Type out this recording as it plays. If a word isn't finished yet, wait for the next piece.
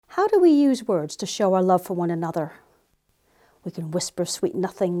How do we use words to show our love for one another? We can whisper sweet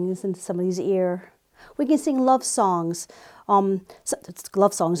nothings into somebody's ear. We can sing love songs.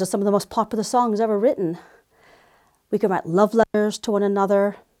 Love songs are some of the most popular songs ever written. We can write love letters to one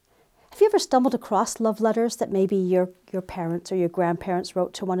another. Have you ever stumbled across love letters that maybe your parents or your grandparents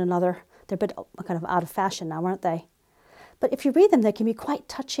wrote to one another? They're a bit kind of out of fashion now, aren't they? But if you read them, they can be quite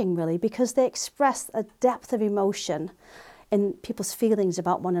touching, really, because they express a depth of emotion in people's feelings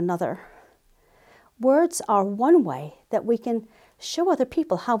about one another. Words are one way that we can show other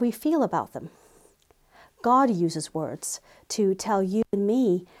people how we feel about them. God uses words to tell you and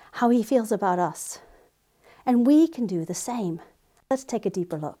me how he feels about us. And we can do the same. Let's take a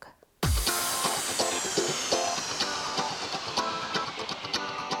deeper look.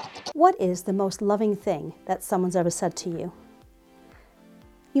 What is the most loving thing that someone's ever said to you?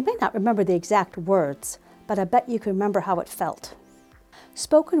 You may not remember the exact words, but I bet you can remember how it felt.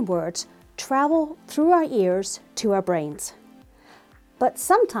 Spoken words travel through our ears to our brains. But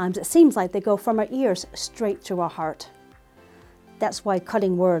sometimes it seems like they go from our ears straight through our heart. That's why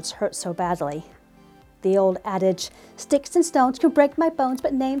cutting words hurt so badly. The old adage, sticks and stones can break my bones,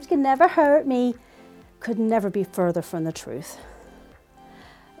 but names can never hurt me, could never be further from the truth.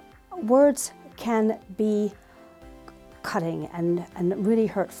 Words can be cutting and really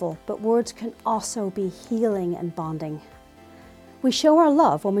hurtful, but words can also be healing and bonding. We show our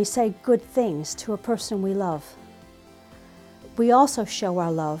love when we say good things to a person we love. We also show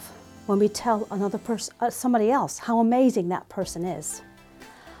our love when we tell another person, somebody else, how amazing that person is.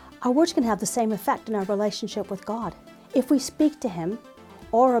 Our words can have the same effect in our relationship with God. If we speak to him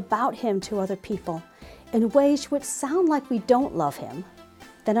or about him to other people in ways which sound like we don't love him,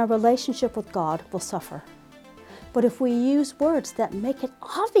 then our relationship with God will suffer. But if we use words that make it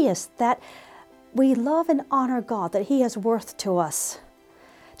obvious that we love and honor God, that he has worth to us,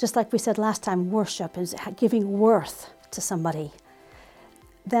 just like we said last time, worship is giving worth to somebody,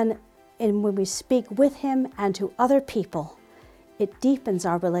 then when we speak with him and to other people, it deepens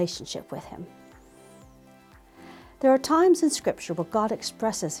our relationship with him. There are times in Scripture where God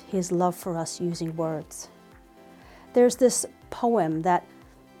expresses his love for us using words. There's this poem that,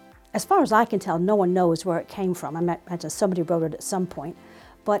 as far as I can tell, no one knows where it came from. I imagine somebody wrote it at some point.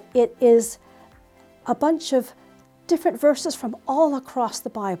 But it is a bunch of different verses from all across the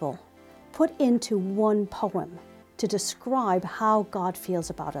Bible put into one poem to describe how God feels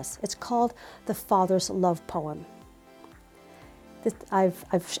about us. It's called the Father's Love Poem.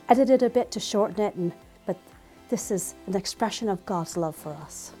 I've edited a bit to shorten it, but this is an expression of God's love for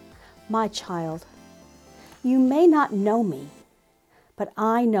us. My child, you may not know me, but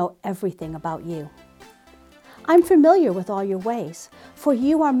I know everything about you. I'm familiar with all your ways, for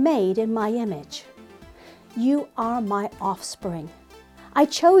you are made in my image. You are my offspring. I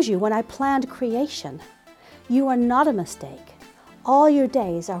chose you when I planned creation. You are not a mistake. All your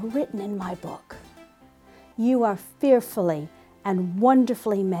days are written in my book. You are fearfully and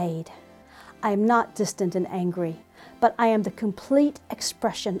wonderfully made. I am not distant and angry, but I am the complete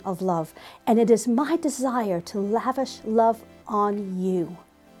expression of love, and it is my desire to lavish love on you,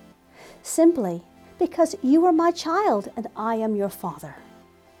 simply because you are my child and I am your father.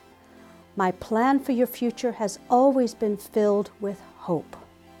 My plan for your future has always been filled with hope,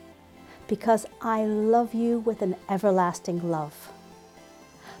 because I love you with an everlasting love.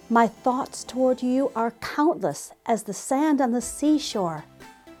 My thoughts toward you are countless as the sand on the seashore.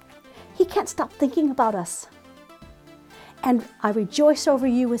 He can't stop thinking about us. And I rejoice over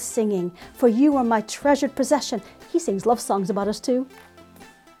you with singing, for you are my treasured possession. He sings love songs about us too.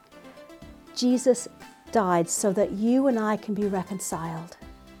 Jesus died so that you and I can be reconciled.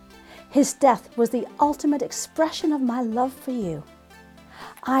 His death was the ultimate expression of my love for you.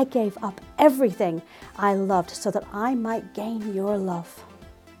 I gave up everything I loved so that I might gain your love.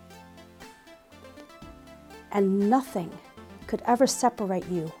 And nothing could ever separate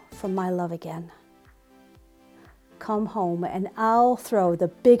you from my love again. Come home and I'll throw the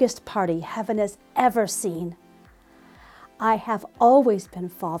biggest party heaven has ever seen. I have always been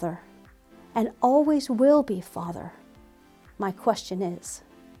Father and always will be Father. My question is,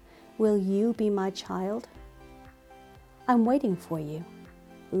 will you be my child? I'm waiting for you.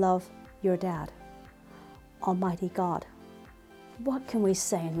 Love, your dad. Almighty God. What can we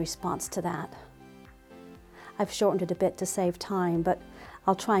say in response to that? I've shortened it a bit to save time, but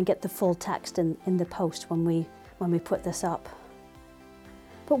I'll try and get the full text in the post when we put this up.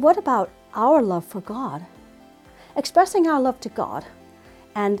 But what about our love for God? Expressing our love to God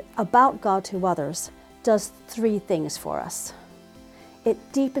and about God to others does three things for us. It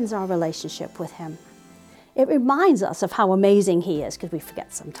deepens our relationship with him. It reminds us of how amazing He is, because we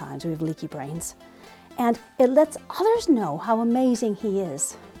forget sometimes, we have leaky brains. And it lets others know how amazing He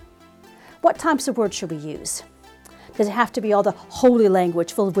is. What types of words should we use? Does it have to be all the holy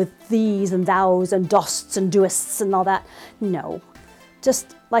language filled with thees and thous and dosts and doists and all that? No.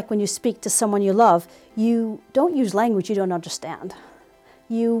 Just like when you speak to someone you love, you don't use language you don't understand.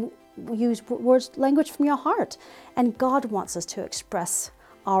 You use language from your heart. And God wants us to express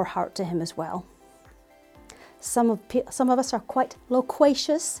our heart to Him as well. Some of us are quite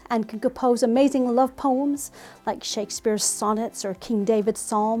loquacious and can compose amazing love poems like Shakespeare's sonnets or King David's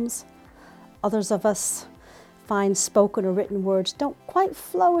psalms. Others of us find spoken or written words don't quite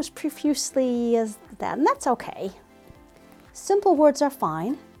flow as profusely as that, and that's okay. Simple words are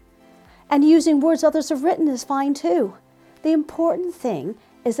fine, and using words others have written is fine too. The important thing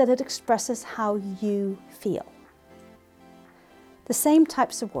is that it expresses how you feel. The same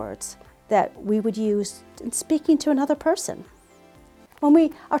types of words that we would use in speaking to another person. When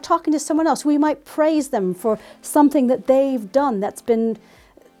we are talking to someone else, we might praise them for something that they've done that's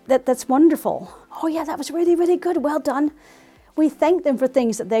wonderful. Oh yeah, that was really, really good, well done. We thank them for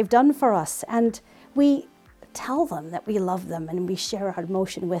things that they've done for us, and we tell them that we love them and we share our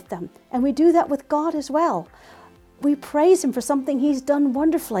emotion with them. And we do that with God as well. We praise Him for something He's done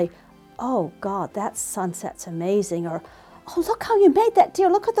wonderfully. Oh God, that sunset's amazing. Or, oh, look how you made that deer.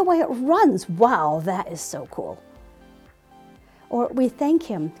 Look at the way it runs. Wow, that is so cool. Or we thank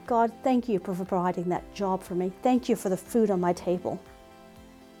Him. God, thank you for providing that job for me. Thank you for the food on my table.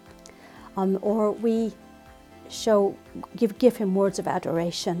 Or we give Him words of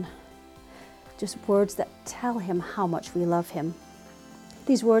adoration. Just words that tell Him how much we love Him.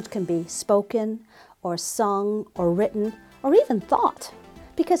 These words can be spoken or sung or written or even thought,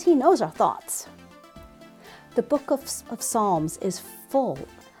 because He knows our thoughts. The book of Psalms is full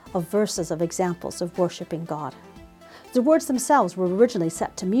of verses of examples of worshiping God. The words themselves were originally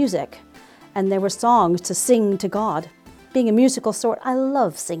set to music, and they were songs to sing to God. Being a musical sort, I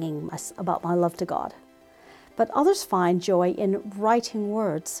love singing about my love to God. But others find joy in writing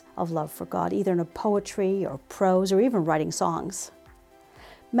words of love for God, either in a poetry or prose or even writing songs.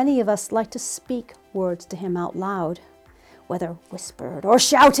 Many of us like to speak words to Him out loud, whether whispered or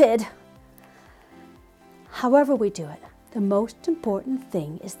shouted. However we do it, the most important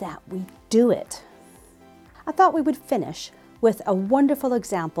thing is that we do it. I thought we would finish with a wonderful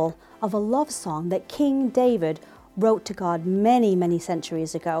example of a love song that King David wrote to God many, many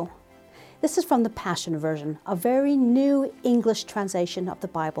centuries ago. This is from the Passion Version, a very new English translation of the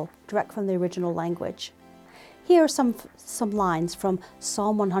Bible, direct from the original language. Here are some lines from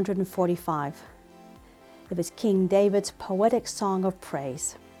Psalm 145. It was King David's poetic song of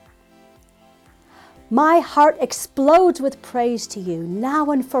praise. My heart explodes with praise to you.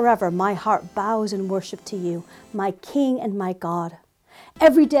 Now and forever my heart bows in worship to you, my King and my God.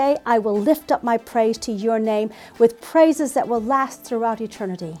 Every day I will lift up my praise to your name with praises that will last throughout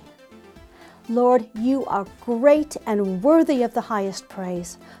eternity. Lord, you are great and worthy of the highest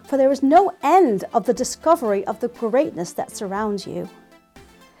praise, for there is no end of the discovery of the greatness that surrounds you.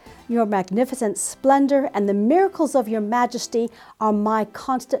 Your magnificent splendor and the miracles of your majesty are my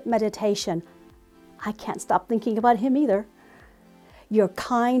constant meditation. I can't stop thinking about Him either. You're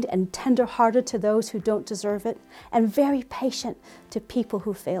kind and tender-hearted to those who don't deserve it, and very patient to people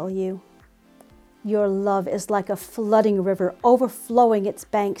who fail you. Your love is like a flooding river, overflowing its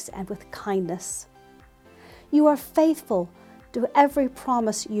banks and with kindness. You are faithful to every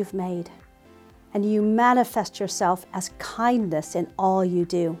promise you've made, and you manifest yourself as kindness in all you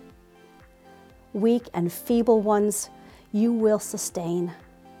do. Weak and feeble ones, you will sustain.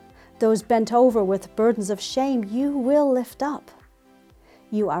 Those bent over with burdens of shame, you will lift up.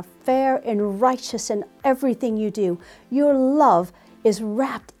 You are fair and righteous in everything you do. Your love is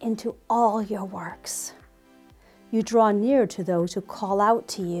wrapped into all your works. You draw near to those who call out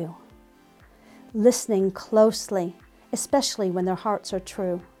to you, listening closely, especially when their hearts are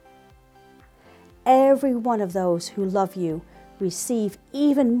true. Every one of those who love you receive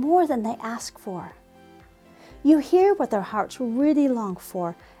even more than they ask for. You hear what their hearts really long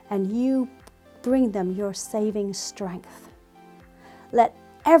for, and you bring them your saving strength. Let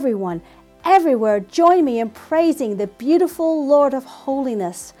everyone, everywhere, join me in praising the beautiful Lord of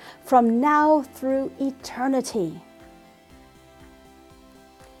holiness from now through eternity.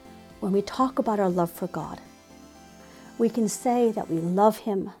 When we talk about our love for God, we can say that we love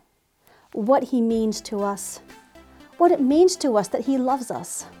Him, what He means to us, what it means to us that He loves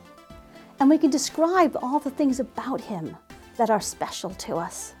us. And we can describe all the things about Him that are special to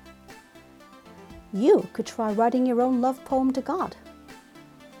us. You could try writing your own love poem to God.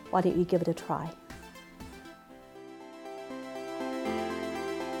 Why don't you give it a try?